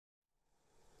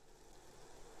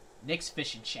Nick's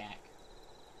Fishing Shack.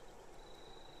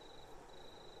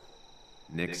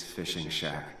 Nick's Fishing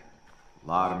Shack.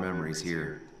 Lot of memories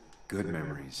here. Good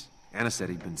memories. Anna said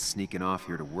he'd been sneaking off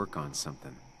here to work on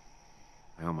something.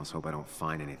 I almost hope I don't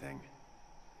find anything.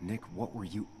 Nick, what were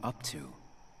you up to?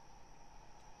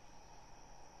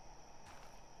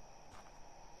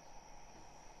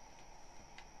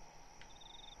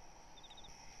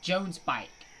 Joan's bike.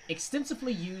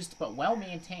 Extensively used but well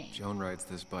maintained. Joan rides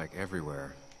this bike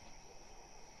everywhere.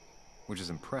 Which is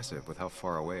impressive with how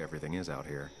far away everything is out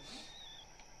here.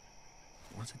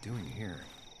 What's it doing here?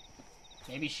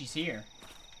 Maybe she's here.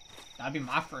 That'd be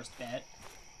my first bet.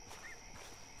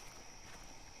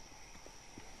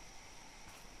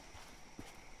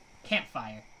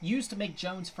 Campfire. Used to make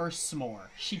Joan's first s'more.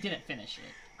 She didn't finish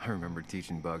it. I remember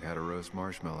teaching Bug how to roast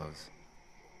marshmallows.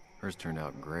 Hers turned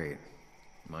out great.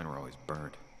 Mine were always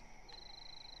burnt.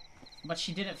 But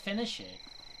she didn't finish it.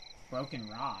 Broken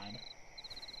rod.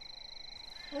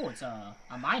 Oh, it's a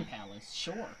mine palace.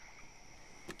 Sure.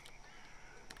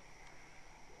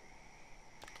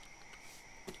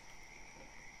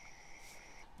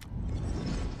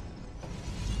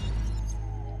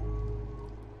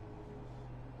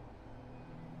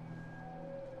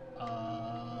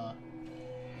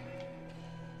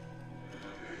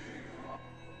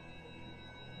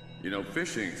 You know,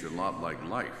 fishing's a lot like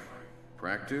life.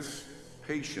 Practice,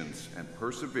 patience, and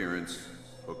perseverance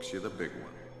hooks you the big one.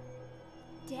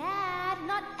 Dad,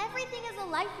 not everything is a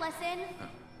life lesson.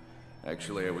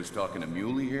 Actually, I was talking to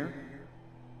Muley here.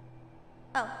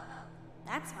 Oh,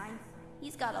 that's fine.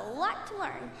 He's got a lot to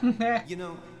learn. You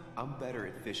know, I'm better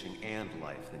at fishing and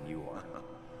life than you are.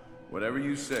 Whatever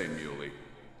you say, Muley.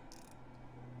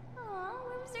 Aw,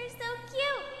 worms are so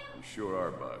cute. You sure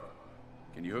are, Bug.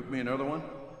 Can you hook me another one?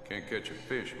 Can't catch a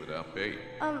fish without bait.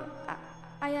 I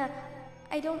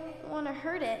don't want to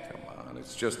hurt it. Come on,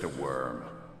 it's just a worm.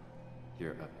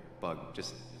 Here, Bug,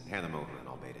 just hand them over and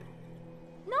I'll bait it.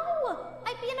 No,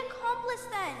 I'd be an accomplice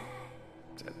then.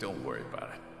 Don't worry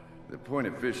about it. The point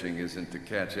of fishing isn't to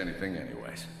catch anything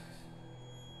anyways.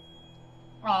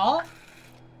 Aw.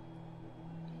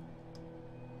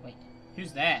 Wait,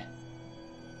 who's that?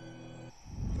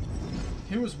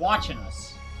 Who was watching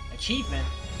us? Achievement.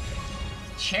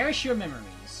 Cherish your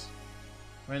memories.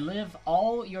 Relive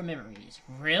all your memories.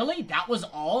 Really? That was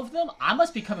all of them? I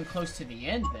must be coming close to the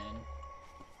end then.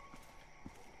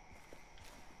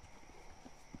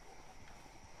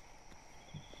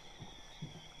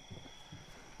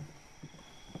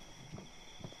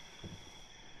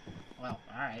 Well,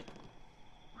 alright.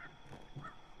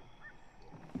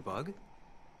 Bug?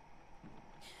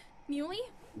 Muley?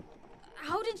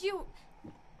 How did you...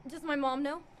 Does my mom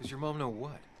know? Does your mom know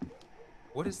what?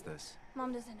 What is this?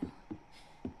 Mom doesn't know.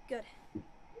 Good.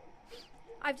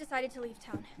 I've decided to leave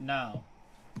town. No.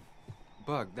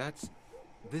 Bug,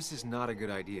 this is not a good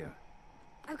idea.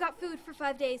 I've got food for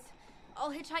 5 days.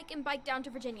 I'll hitchhike and bike down to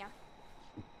Virginia.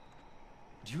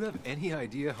 Do you have any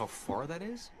idea how far that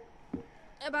is?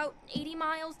 About 80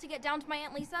 miles to get down to my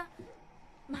Aunt Lisa.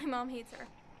 My mom hates her.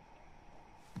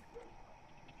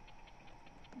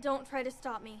 Don't try to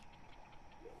stop me.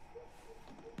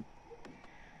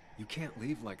 You can't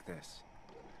leave like this.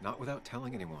 Not without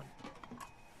telling anyone.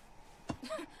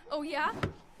 Oh yeah?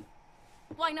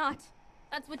 Why not?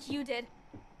 That's what you did.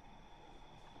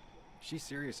 She's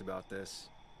serious about this.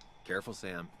 Careful,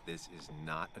 Sam. This is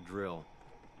not a drill.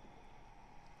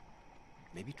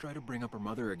 Maybe try to bring up her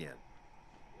mother again.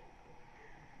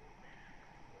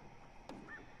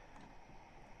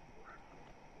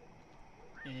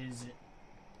 Is it...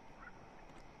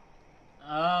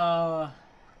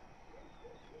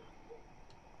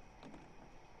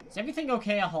 Is everything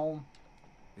okay at home?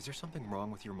 Is there something wrong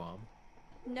with your mom?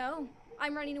 No,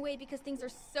 I'm running away because things are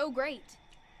so great.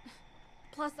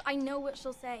 Plus, I know what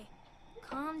she'll say.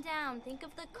 Calm down, think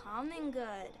of the common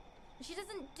good. She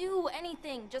doesn't do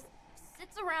anything, just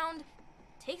sits around,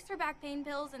 takes her back pain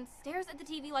pills, and stares at the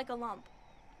TV like a lump.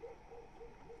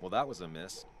 Well, that was a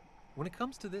miss. When it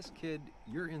comes to this kid,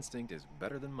 your instinct is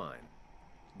better than mine.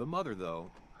 The mother,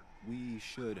 though, we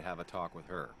should have a talk with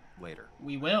her later.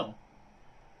 We will.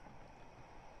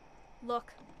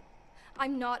 Look,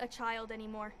 I'm not a child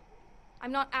anymore.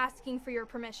 I'm not asking for your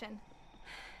permission.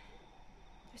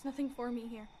 There's nothing for me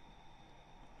here.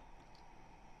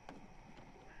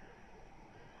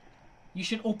 You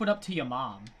should open up to your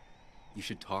mom. You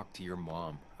should talk to your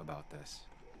mom about this.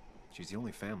 She's the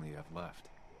only family you have left.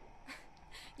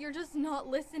 You're just not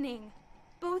listening.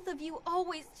 Both of you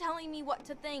always telling me what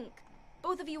to think.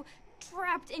 Both of you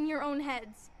trapped in your own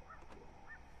heads.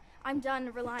 I'm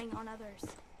done relying on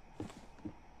others.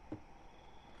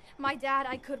 My dad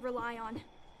I could rely on.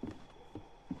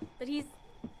 that he's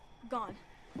gone.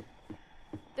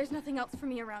 There's nothing else for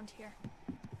me around here.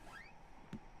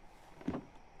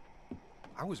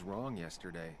 I was wrong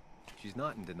yesterday. She's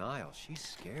not in denial. She's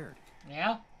scared.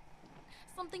 Yeah?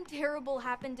 Something terrible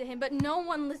happened to him, but no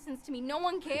one listens to me. No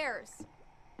one cares.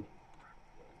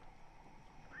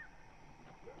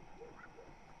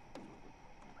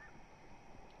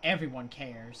 Everyone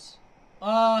cares.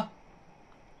 I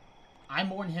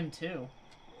mourn him too.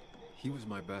 He was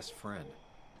my best friend.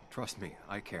 Trust me,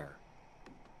 I care.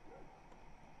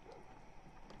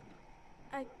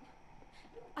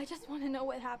 I just want to know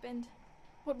what happened.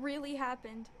 What really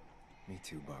happened. Me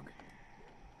too, Bug.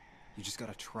 You just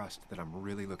gotta trust that I'm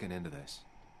really looking into this.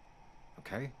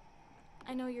 Okay?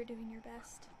 I know you're doing your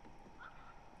best.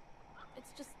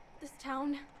 It's just this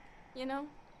town, you know?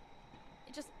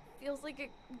 It just feels like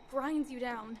it grinds you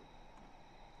down.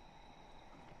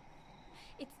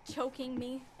 It's choking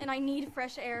me, and I need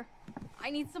fresh air. I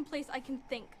need someplace I can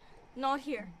think, not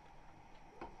here.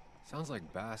 Sounds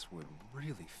like Basswood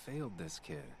really failed this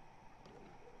kid.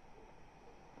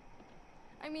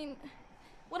 I mean,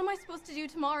 what am I supposed to do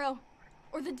tomorrow?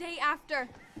 Or the day after?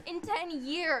 In 10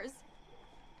 years?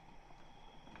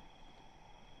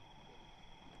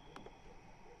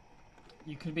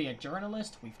 You could be a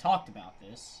journalist. We've talked about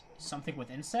this. Something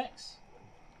with insects?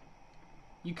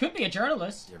 You could be a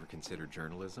journalist. You ever consider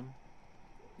journalism?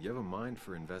 You have a mind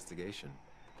for investigation.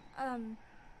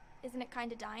 Isn't it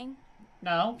kinda dying?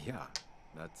 No. Yeah,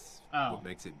 that's Oh. what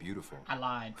makes it beautiful. I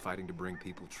lied. Fighting to bring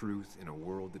people truth in a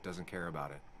world that doesn't care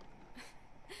about it.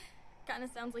 Kinda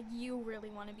sounds like you really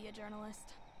want to be a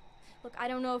journalist. Look, I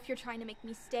don't know if you're trying to make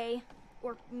me stay,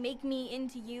 or make me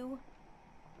into you,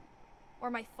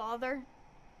 or my father.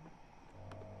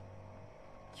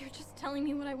 You're just telling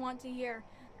me what I want to hear,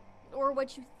 or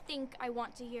what you think I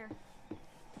want to hear.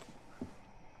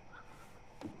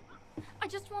 I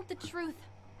just want the truth,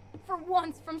 for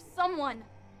once, from someone.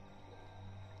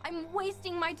 I'm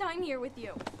wasting my time here with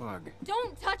you. Bug.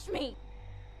 Don't touch me!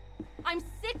 I'm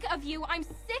sick of you, I'm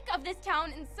sick of this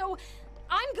town, and so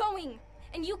I'm going,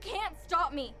 and you can't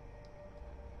stop me.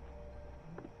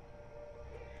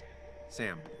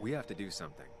 Sam, we have to do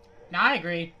something. No, I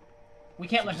agree. We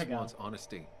can't She let her just go. wants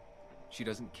honesty. She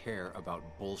doesn't care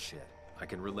about bullshit. I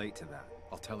can relate to that.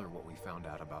 I'll tell her what we found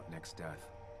out about Nick's death.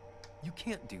 You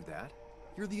can't do that.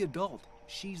 You're the adult.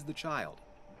 She's the child.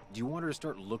 Do you want her to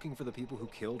start looking for the people who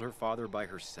killed her father by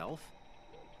herself?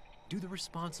 Do the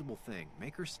responsible thing.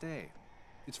 Make her stay.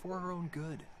 It's for her own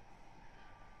good.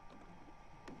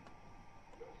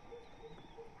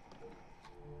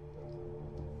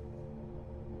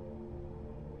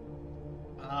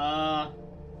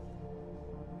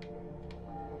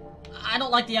 I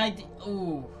don't like the idea.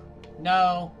 Ooh.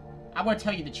 No. I want to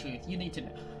tell you the truth. You need to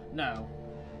know. No.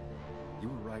 You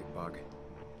were right, Bug.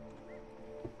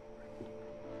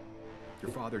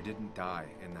 Your father didn't die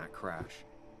in that crash.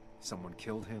 Someone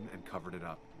killed him and covered it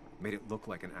up. Made it look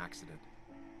like an accident.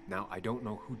 Now, I don't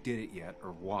know who did it yet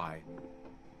or why.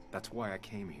 That's why I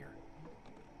came here.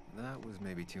 That was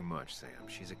maybe too much, Sam.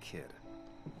 She's a kid.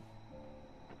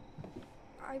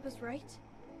 I was right?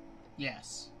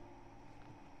 Yes.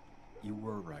 You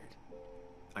were right.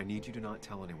 I need you to not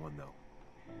tell anyone, though.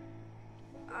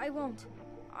 I won't.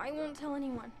 I won't tell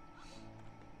anyone.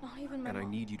 Not even my And I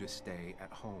mom. need you to stay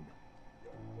at home.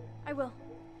 I will.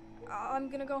 I'm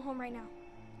gonna go home right now.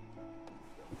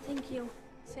 Thank you,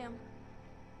 Sam.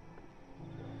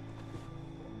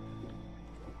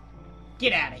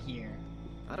 Get out of here.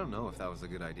 I don't know if that was a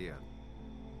good idea.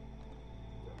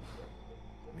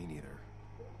 Me neither.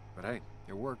 But hey,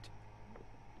 it worked.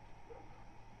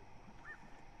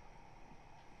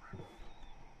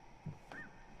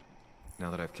 Now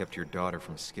that I've kept your daughter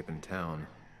from skipping town,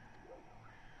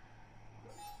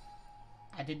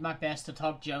 I did my best to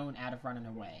talk Joan out of running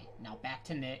away. Now back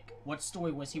to Nick. What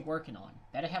story was he working on?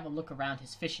 Better have a look around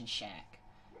his fishing shack.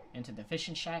 Into the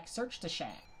fishing shack, search the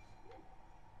shack.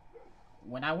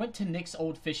 When I went to Nick's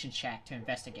old fishing shack to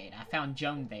investigate, I found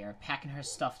Joan there, packing her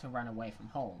stuff to run away from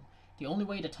home. The only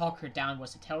way to talk her down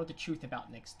was to tell her the truth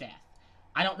about Nick's death.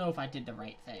 I don't know if I did the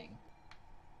right thing.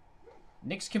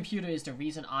 Nick's computer is the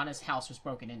reason Anna's house was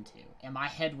broken into, and my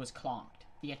head was clonked.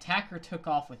 The attacker took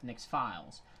off with Nick's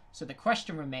files, so the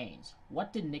question remains,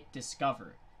 what did Nick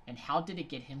discover, and how did it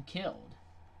get him killed?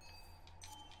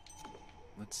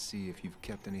 let's see if you've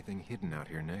kept anything hidden out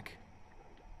here, Nick.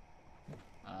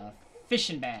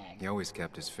 Fishing bag. He always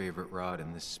kept his favorite rod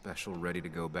in this special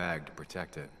ready-to-go bag to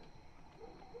protect it.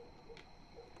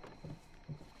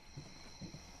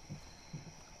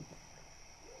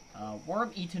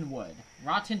 Worm-eaten wood.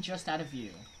 Rotten just out of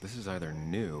view. This is either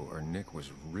new or Nick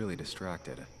was really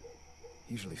distracted.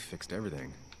 Usually fixed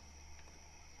everything.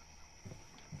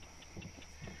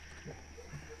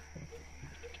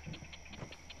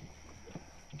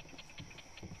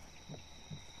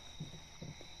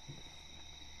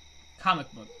 Comic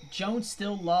book. Joan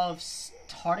still loves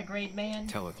Tardigrade Man?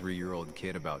 Tell a 3-year-old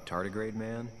kid about Tardigrade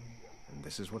Man, and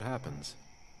this is what happens.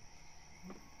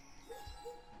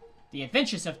 The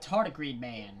Adventures of Tardigrade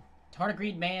Man.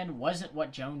 Tardigrade Man wasn't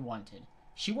what Joan wanted.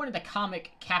 She wanted the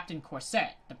comic Captain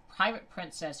Corset, the pirate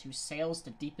princess who sails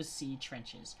the deepest sea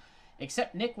trenches.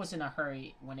 Except Nick was in a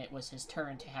hurry when it was his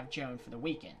turn to have Joan for the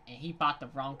weekend, and he bought the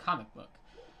wrong comic book.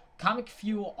 Comic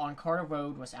fuel on Carter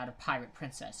Road was out of pirate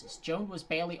princesses. Joan was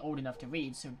barely old enough to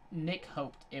read, so Nick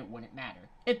hoped it wouldn't matter.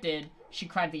 It did. She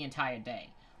cried the entire day.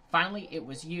 Finally, it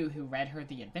was you who read her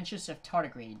The Adventures of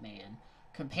Tardigrade Man.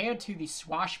 Compared to the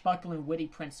swashbuckling, witty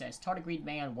princess, Tardigrade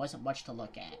Man wasn't much to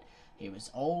look at. He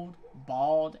was old,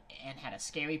 bald, and had a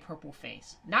scary purple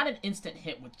face. Not an instant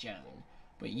hit with Joan.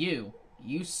 But you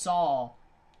who saw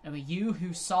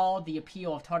the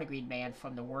appeal of Tardigrade Man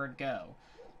from the word go.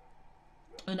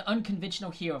 An unconventional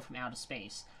hero from outer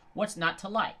space. What's not to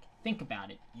like? Think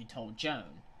about it, you told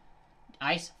Joan.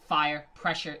 Ice, fire,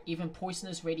 pressure, even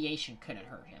poisonous radiation couldn't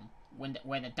hurt him.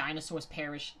 Where the dinosaurs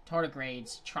perished,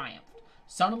 Tardigrades triumphed.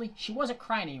 Suddenly, she wasn't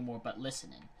crying anymore, but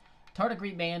listening.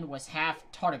 Tardigrade Man was half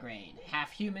tardigrade,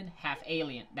 half human, half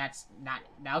alien. That's not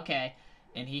okay.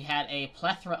 And he had a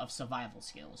plethora of survival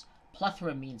skills.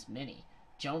 Plethora means many.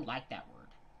 Joan liked that word.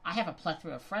 I have a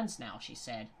plethora of friends now, she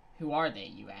said. Who are they,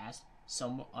 you asked?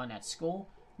 Someone at school?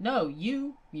 No,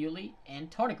 you, Muley, and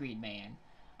Tardigrade Man.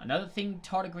 Another thing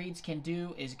tardigrades can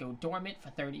do is go dormant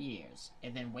for 30 years,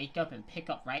 and then wake up and pick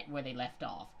up right where they left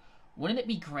off. Wouldn't it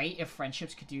be great if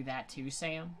friendships could do that too,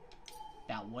 Sam?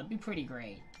 That would be pretty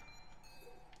great.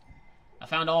 I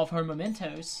found all of her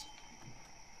mementos.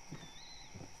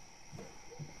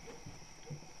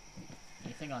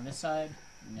 Anything on this side?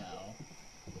 No.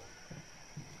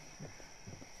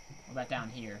 What about down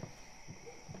here?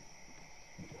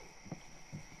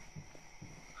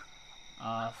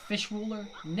 Fish ruler.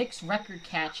 Nick's record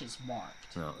catch is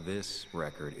marked. No, this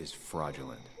record is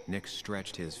fraudulent. Nick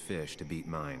stretched his fish to beat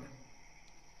mine.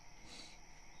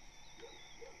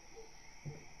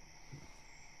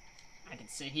 I can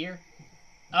sit here.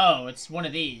 Oh, it's one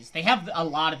of these. They have a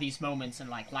lot of these moments in,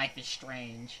 like, Life is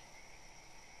Strange.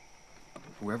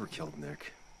 Whoever killed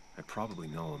Nick, I probably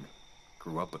know him.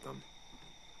 Grew up with him.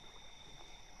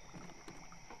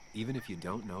 Even if you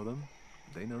don't know them,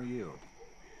 they know you.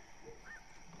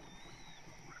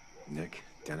 Nick,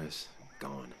 Dennis,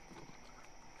 gone.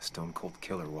 A stone-cold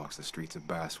killer walks the streets of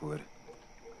Basswood.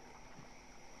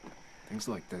 Things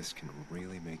like this can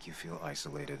really make you feel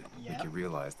isolated. Yep. Make you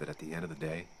realize that at the end of the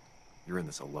day, you're in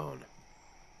this alone.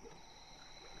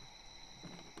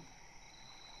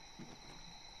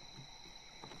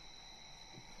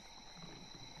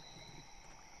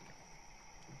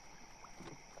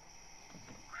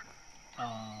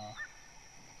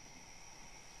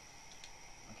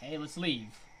 Okay, let's leave.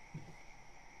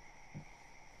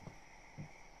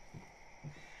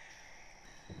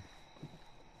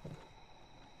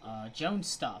 Joan's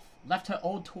stuff. Left her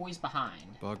old toys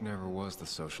behind. Bug never was the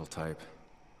social type.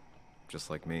 Just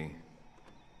like me.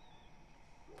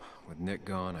 With Nick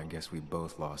gone, I guess we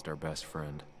both lost our best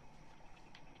friend.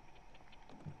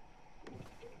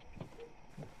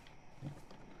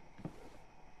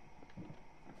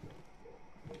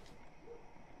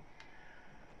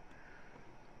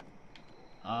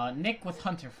 Nick with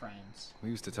hunter friends. We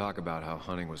used to talk about how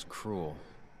hunting was cruel.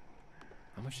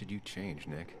 How much did you change,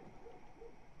 Nick?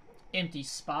 Empty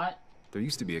spot. There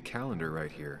used to be a calendar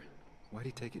right here. Why'd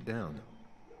he take it down?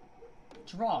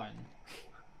 Drawing.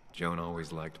 Joan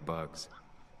always liked bugs.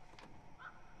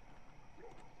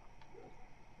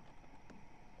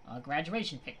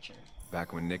 Graduation picture.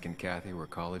 Back when Nick and Kathy were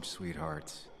college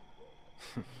sweethearts.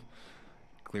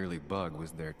 Clearly Bug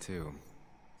was there too.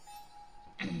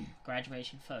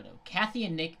 Graduation photo. Kathy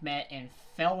and Nick met and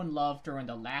fell in love during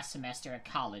the last semester at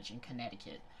college in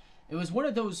Connecticut. It was one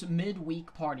of those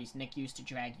mid-week parties Nick used to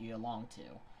drag you along to.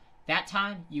 That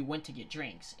time, you went to get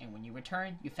drinks, and when you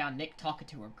returned, you found Nick talking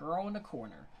to a girl in a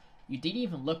corner. You didn't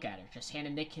even look at her, just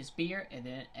handed Nick his beer,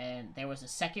 and there was a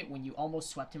second when you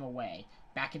almost swept him away,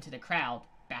 back into the crowd,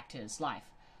 back to his life,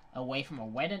 away from a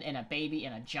wedding and a baby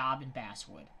and a job in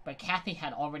Basswood. But Kathy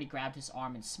had already grabbed his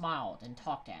arm and smiled and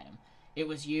talked at him. It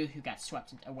was you who got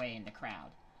swept away in the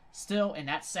crowd. Still, in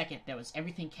that second, there was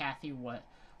everything Kathy would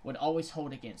always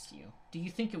hold against you. Do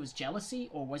you think it was jealousy,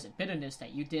 or was it bitterness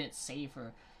that you didn't save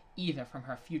her either from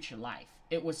her future life?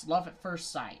 It was love at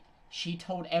first sight. She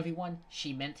told everyone,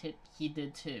 she meant it, he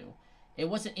did too. It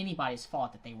wasn't anybody's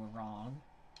fault that they were wrong.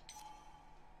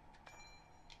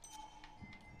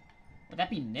 Would that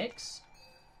be Nick's?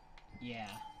 Yeah.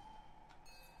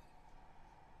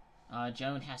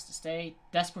 Joan has to stay.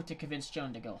 Desperate to convince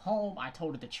Joan to go home, I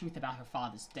told her the truth about her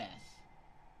father's death.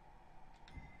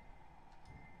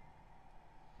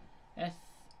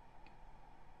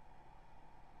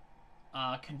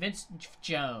 Convinced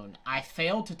Joan. I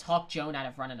failed to talk Joan out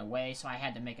of running away, so I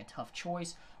had to make a tough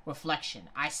choice. Reflection.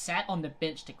 I sat on the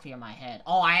bench to clear my head.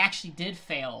 Oh, I actually did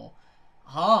fail.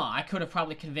 Huh, I could have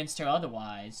probably convinced her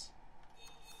otherwise.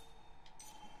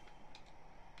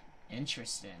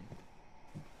 Interesting.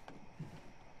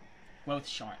 Growth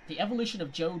chart. The evolution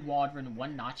of Jode Waldron,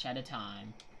 one notch at a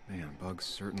time. Man, Bugs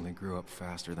certainly grew up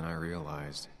faster than I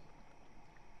realized.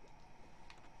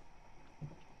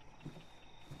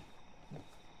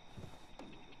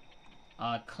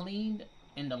 Cleaned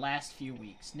in the last few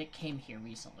weeks. Nick came here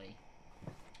recently.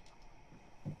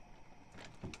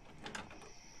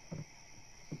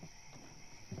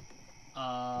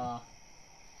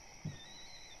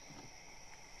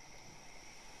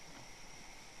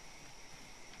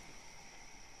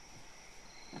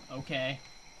 Okay.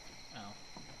 Oh.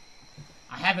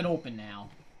 I have it open now.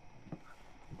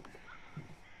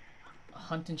 A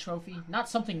hunting trophy? Not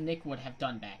something Nick would have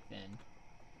done back then.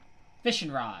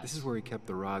 Fishing rods. This is where he kept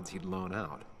the rods he'd loan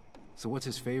out. So what's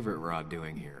his favorite rod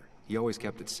doing here? He always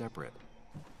kept it separate.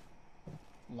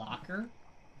 Locker?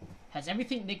 Has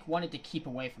everything Nick wanted to keep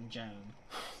away from Joan.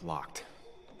 Locked.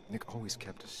 Nick always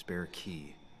kept a spare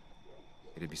key.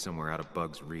 It'd be somewhere out of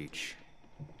Bug's reach.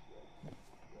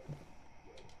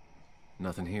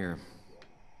 Nothing here.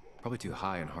 Probably too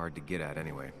high and hard to get at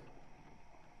anyway.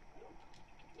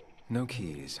 No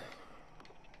keys.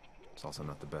 It's also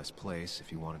not the best place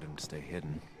if you wanted him to stay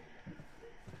hidden.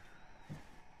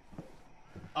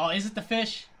 Oh, is it the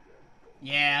fish?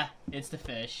 Yeah, it's the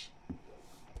fish.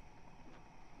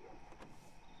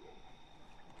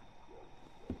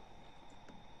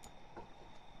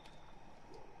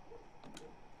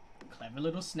 Clever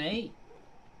little snake.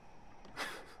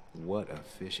 What a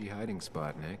fishy hiding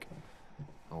spot, Nick.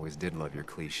 Always did love your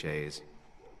cliches.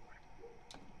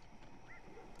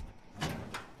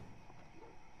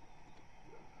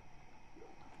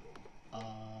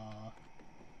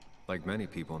 Like many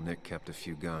people, Nick kept a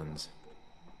few guns.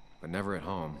 But never at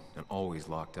home, and always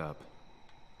locked up.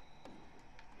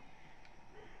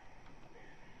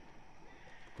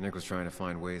 Nick was trying to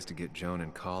find ways to get Joan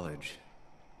in college.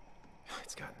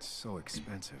 It's gotten so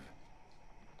expensive.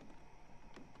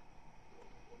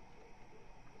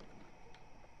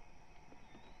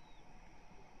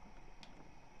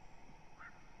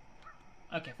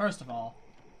 Okay, first of all,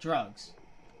 drugs.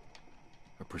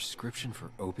 A prescription for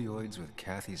opioids with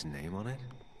Kathy's name on it?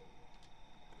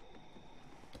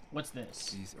 What's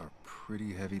this? These are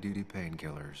pretty heavy-duty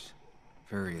painkillers.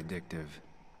 Very addictive.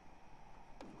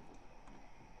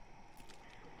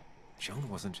 Joan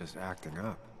wasn't just acting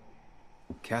up.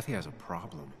 Kathy has a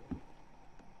problem.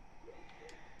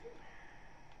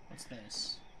 What's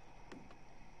this?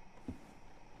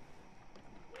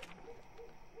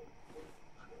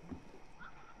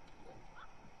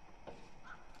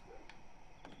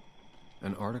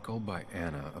 An article by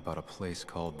Anna about a place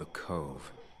called The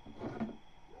Cove.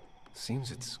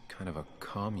 Seems it's kind of a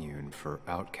commune for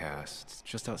outcasts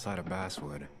just outside of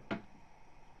Basswood.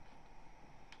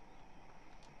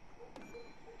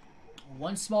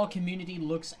 One small community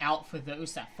looks out for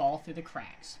those that fall through the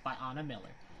cracks, by Anna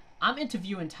Miller. I'm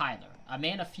interviewing Tyler, a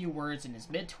man of few words in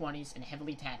his mid-20s and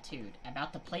heavily tattooed,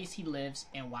 about the place he lives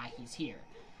and why he's here.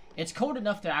 It's cold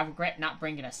enough that I regret not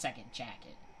bringing a second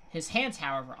jacket. His hands,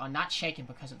 however, are not shaking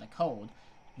because of the cold.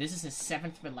 This is his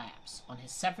 7th relapse. On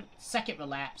his second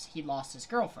relapse, he lost his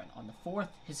girlfriend. On the 4th,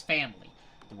 his family.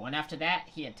 The one after that,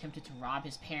 he attempted to rob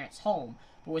his parents' home,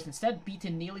 but was instead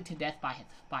beaten nearly to death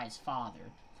by his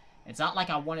father. It's not like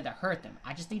I wanted to hurt them.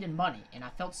 I just needed money, and I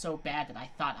felt so bad that I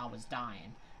thought I was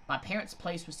dying. My parents'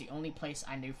 place was the only place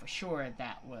I knew for sure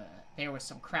that there was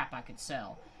some crap I could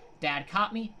sell. Dad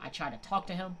caught me. I tried to talk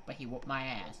to him, but he whooped my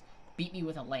ass. Beat me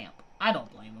with a lamp. I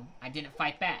don't blame him. I didn't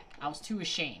fight back. I was too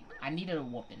ashamed. I needed a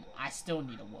whooping. I still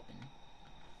need a whooping.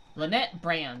 Lynette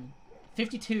Brand,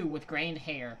 52 with grained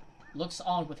hair, looks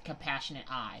on with compassionate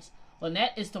eyes.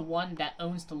 Lynette is the one that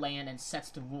owns the land and sets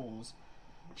the rules.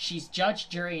 She's judge,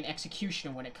 jury, and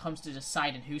executioner when it comes to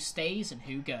deciding who stays and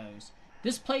who goes.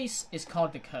 This place is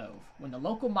called The Cove. When the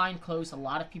local mine closed, a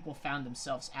lot of people found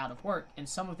themselves out of work, and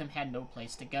some of them had no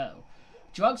place to go.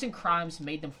 Drugs and crimes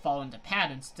made them fall into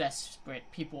patterns desperate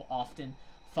people often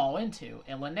fall into,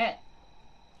 and Lynette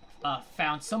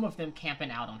found some of them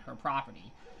camping out on her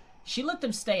property. She let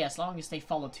them stay as long as they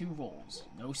followed 2 rules.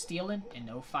 No stealing and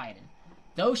no fighting.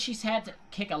 Though she's had to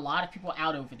kick a lot of people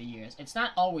out over the years, it's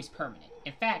not always permanent.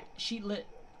 In fact, she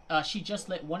just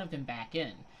let one of them back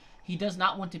in. He does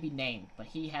not want to be named, but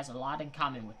he has a lot in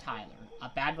common with Tyler. A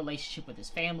bad relationship with his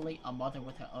family, a mother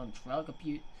with her own drug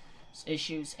abuse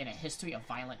issues, and a history of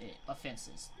violent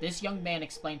offenses. This young man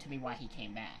explained to me why he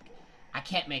came back. I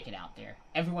can't make it out there.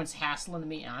 Everyone's hassling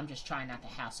me, and I'm just trying not to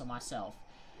hassle myself.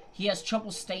 He has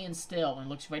trouble staying still and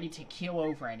looks ready to keel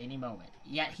over at any moment.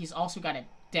 Yet he's also got a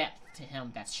depth to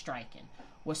him that's striking.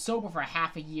 Was sober for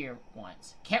half a year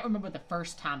once. Can't remember the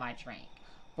first time I drank.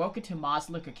 Broke into Ma's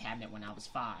liquor cabinet when I was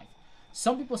 5.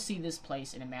 Some people see this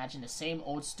place and imagine the same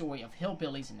old story of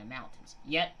hillbillies in the mountains.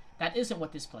 Yet, that isn't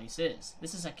what this place is.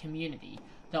 This is a community.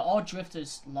 They're all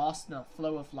drifters lost in the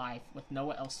flow of life with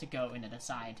nowhere else to go and a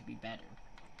desire to be better.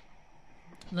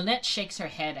 Lynette shakes her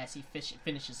head as he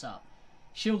finishes up.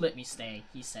 She'll let me stay,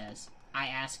 he says. I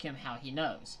ask him how he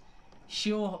knows.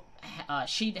 She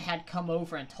had come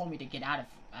over and told me to get out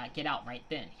right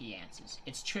then, he answers.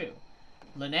 It's true.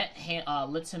 Lynette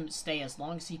lets him stay as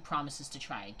long as he promises to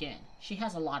try again. She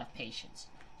has a lot of patience.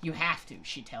 You have to,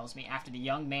 she tells me, after the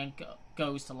young man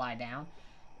goes to lie down.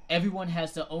 Everyone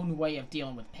has their own way of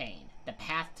dealing with pain. The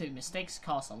path to mistakes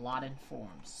costs a lot in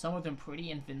forms, some of them pretty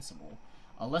invincible.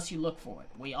 Unless you look for it,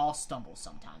 we all stumble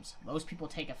sometimes. Most people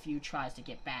take a few tries to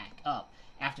get back up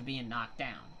after being knocked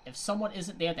down. If someone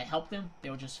isn't there to help them,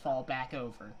 they'll just fall back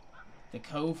over. The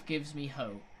Cove gives me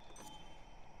hope.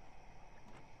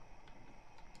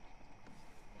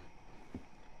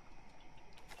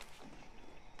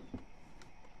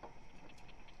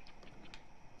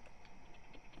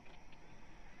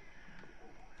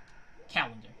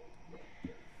 Calendar.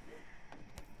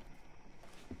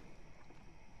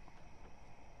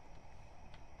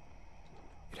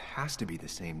 It has to be the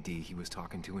same D he was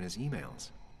talking to in his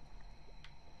emails.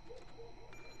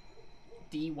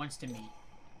 D wants to meet.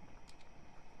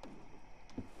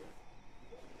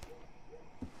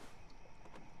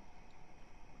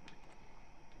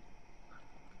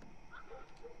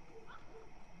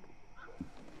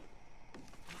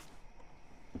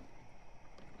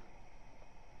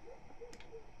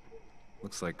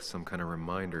 Looks like some kind of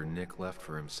reminder Nick left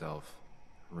for himself.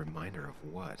 A reminder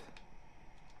of what?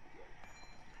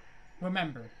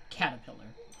 Remember, Caterpillar.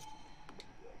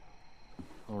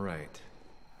 All right.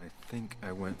 I think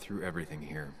I went through everything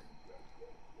here.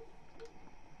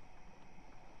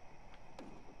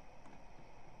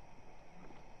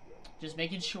 Just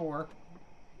making sure.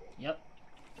 Yep.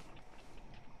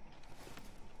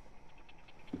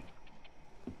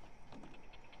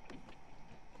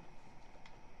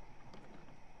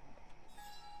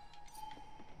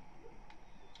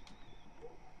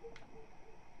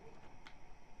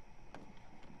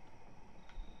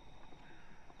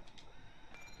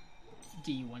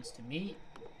 D wants to meet.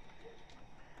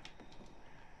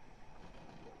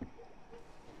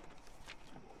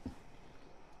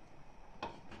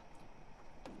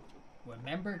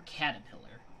 Remember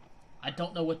Caterpillar. I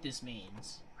don't know what this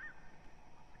means.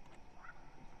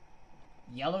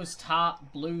 Yellow's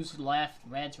top, blue's left,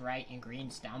 red's right, and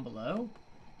green's down below?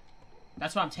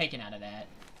 That's what I'm taking out of that.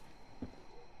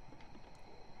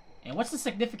 And what's the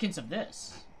significance of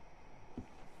this?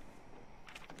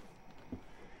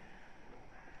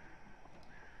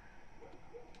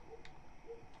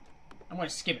 I'm gonna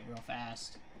skip it real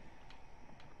fast.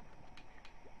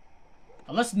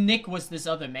 Unless Nick was this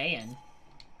other man.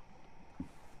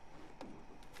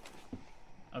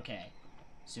 Okay.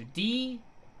 So D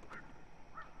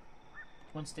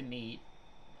wants to meet.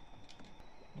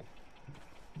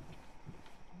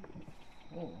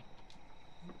 Oh.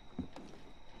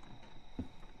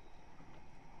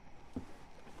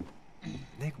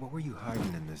 Nick, what were you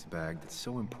hiding in this bag that's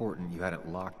so important you had it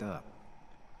locked up?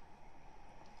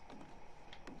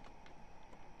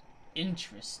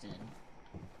 Interesting.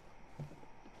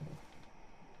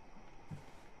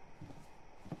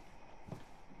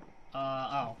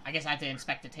 Oh, I guess I have to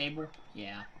inspect the table?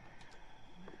 Yeah.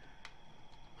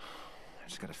 I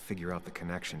just gotta figure out the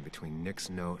connection between Nick's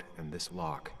note and this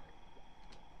lock.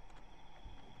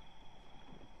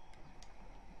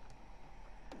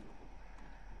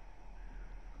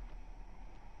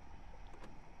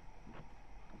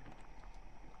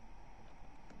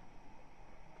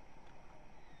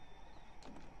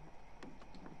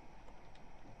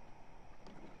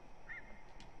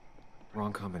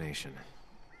 Wrong combination.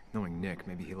 Knowing Nick,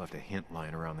 maybe he left a hint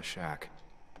lying around the shack.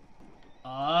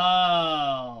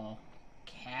 Oh.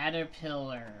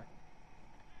 Caterpillar.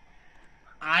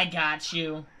 I got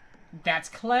you. That's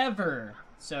clever.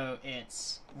 So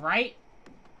it's right,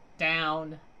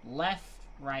 down, left,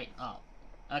 right, up.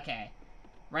 Okay.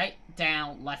 Right,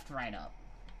 down, left, right, up.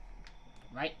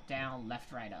 Right, down,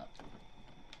 left, right, up.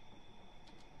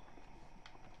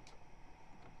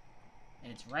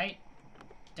 And it's right,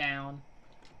 down,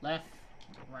 left,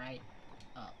 right,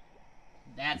 up.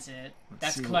 That's it. That's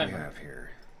Let's see clever. what we have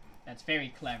here. That's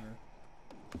very clever.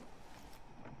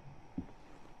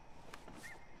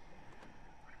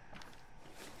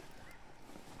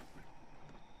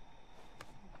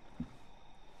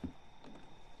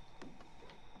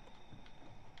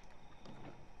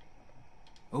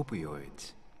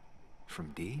 Opioids.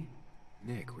 From D?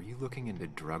 Nick, were you looking into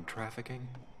drug trafficking?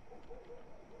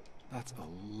 That's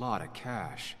a lot of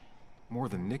cash. More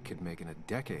than Nick could make in a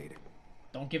decade.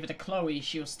 Don't give it to Chloe,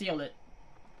 she'll steal it.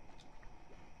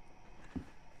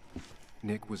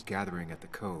 Nick was gathering at the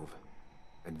Cove,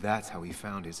 and that's how he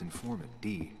found his informant,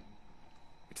 D.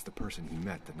 It's the person he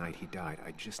met the night he died.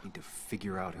 I just need to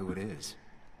figure out who it is.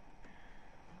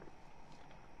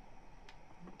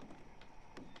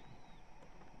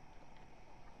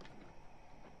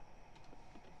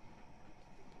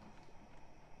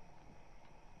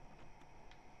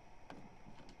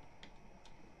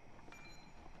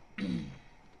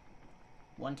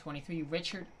 .123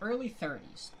 Richard, early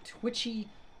 30s,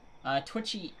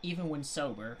 twitchy even when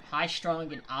sober,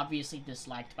 high-strung and obviously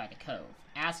disliked by the Cove.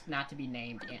 Asked not to be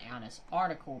named in Anna's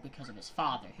article because of his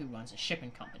father, who runs a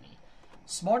shipping company.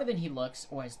 Smarter than he looks,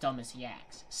 or as dumb as he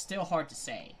acts. Still hard to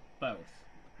say. Both.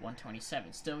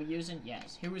 127. Still using?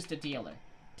 Yes. Who is the dealer?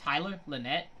 Tyler?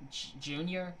 Lynette?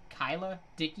 Junior? Kyla?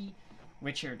 Dickie?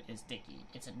 Richard is Dickie.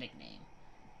 It's a nickname.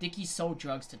 Dickie sold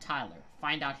drugs to Tyler.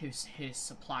 Find out who his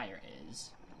supplier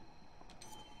is.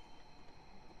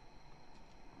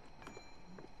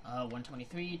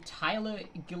 123. Tyler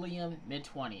Gilliam,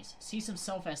 mid-20s. Sees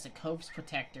himself as the Cove's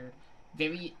protector.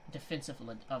 Very defensive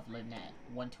of Lynette.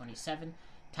 127.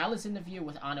 Tyler's interview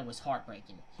with Anna was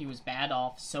heartbreaking. He was bad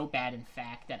off, so bad in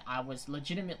fact, that I was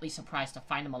legitimately surprised to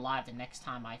find him alive the next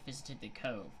time I visited the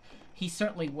Cove. He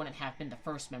certainly wouldn't have been the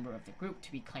first member of the group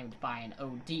to be claimed by an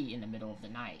OD in the middle of the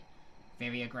night.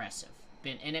 Very aggressive.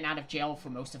 Been in and out of jail for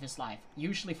most of his life,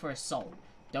 usually for assault.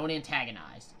 Don't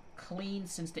antagonize. Clean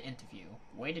since the interview.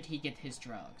 Where did he get his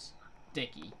drugs?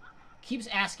 Dickie. Keeps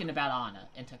asking about Anna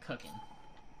into cooking.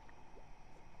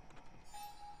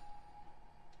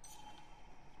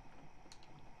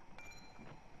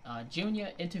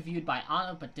 Junior, interviewed by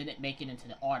Anna but didn't make it into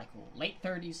the article. Late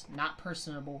 30s, not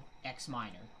personable,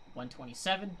 ex-minor.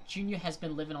 127, Junior has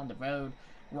been living on the road,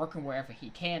 working wherever he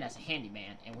can as a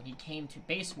handyman, and when he came to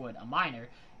Basewood, a minor,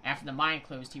 after the mine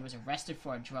closed, he was arrested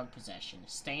for a drug possession,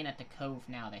 staying at the Cove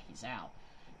now that he's out.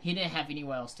 He didn't have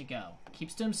anywhere else to go.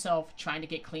 Keeps to himself, trying to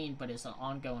get clean, but it's an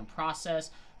ongoing process.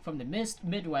 From the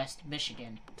Midwest,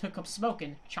 Michigan, took up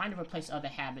smoking, trying to replace other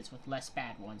habits with less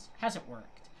bad ones. Hasn't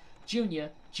worked. Junior,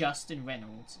 Justin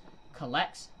Reynolds,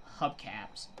 collects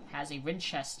hubcaps, has a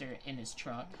Winchester in his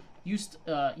truck, used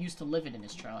to live it in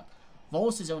his truck,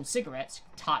 rolls his own cigarettes,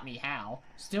 taught me how,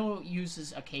 still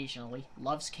uses occasionally,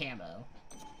 loves camo.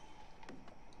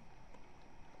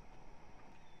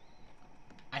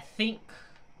 I think...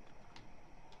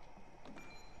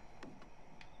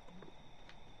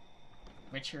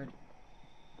 Richard...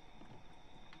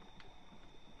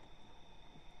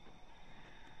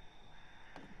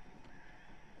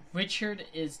 Richard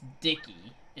is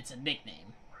Dickie. It's a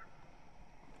nickname.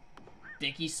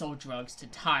 Dickie sold drugs to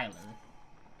Tyler.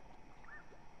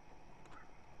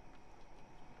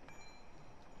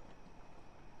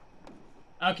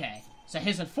 Okay, so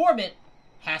his informant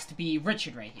has to be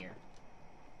Richard right here.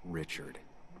 Richard,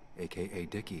 a.k.a.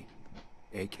 Dickie,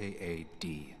 a.k.a.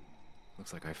 D.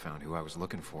 Looks like I found who I was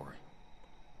looking for.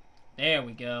 There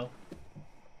we go.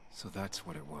 So that's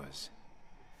what it was.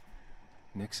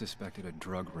 Nick suspected a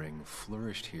drug ring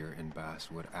flourished here in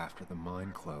Basswood after the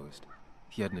mine closed.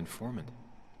 He had an informant.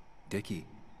 Dickie.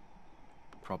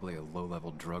 Probably a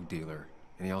low-level drug dealer,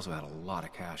 and he also had a lot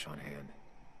of cash on hand.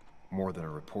 More than a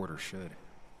reporter should.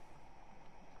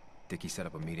 Dickie set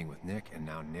up a meeting with Nick, and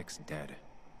now Nick's dead.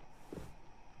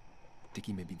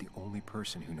 Dickie may be the only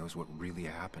person who knows what really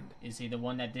happened. Is he the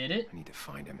one that did it? I need to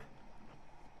find him.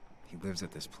 He lives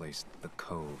at this place, the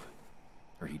Cove.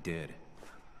 Or he did.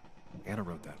 Anna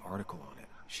wrote that article on it.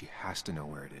 She has to know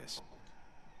where it is.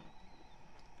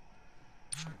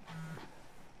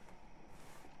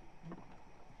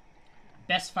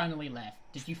 Bess finally left.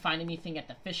 Did you find anything at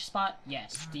the fish spot?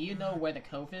 Yes. Do you know where the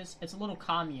Cove is? It's a little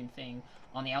commune thing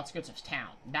on the outskirts of town.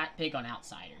 Not big on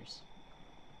outsiders.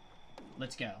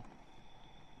 Let's go.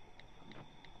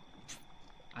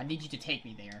 I need you to take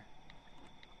me there.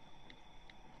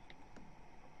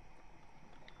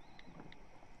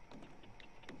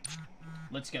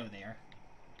 Let's go there.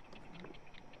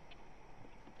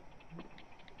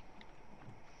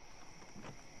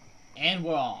 And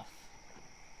we're off.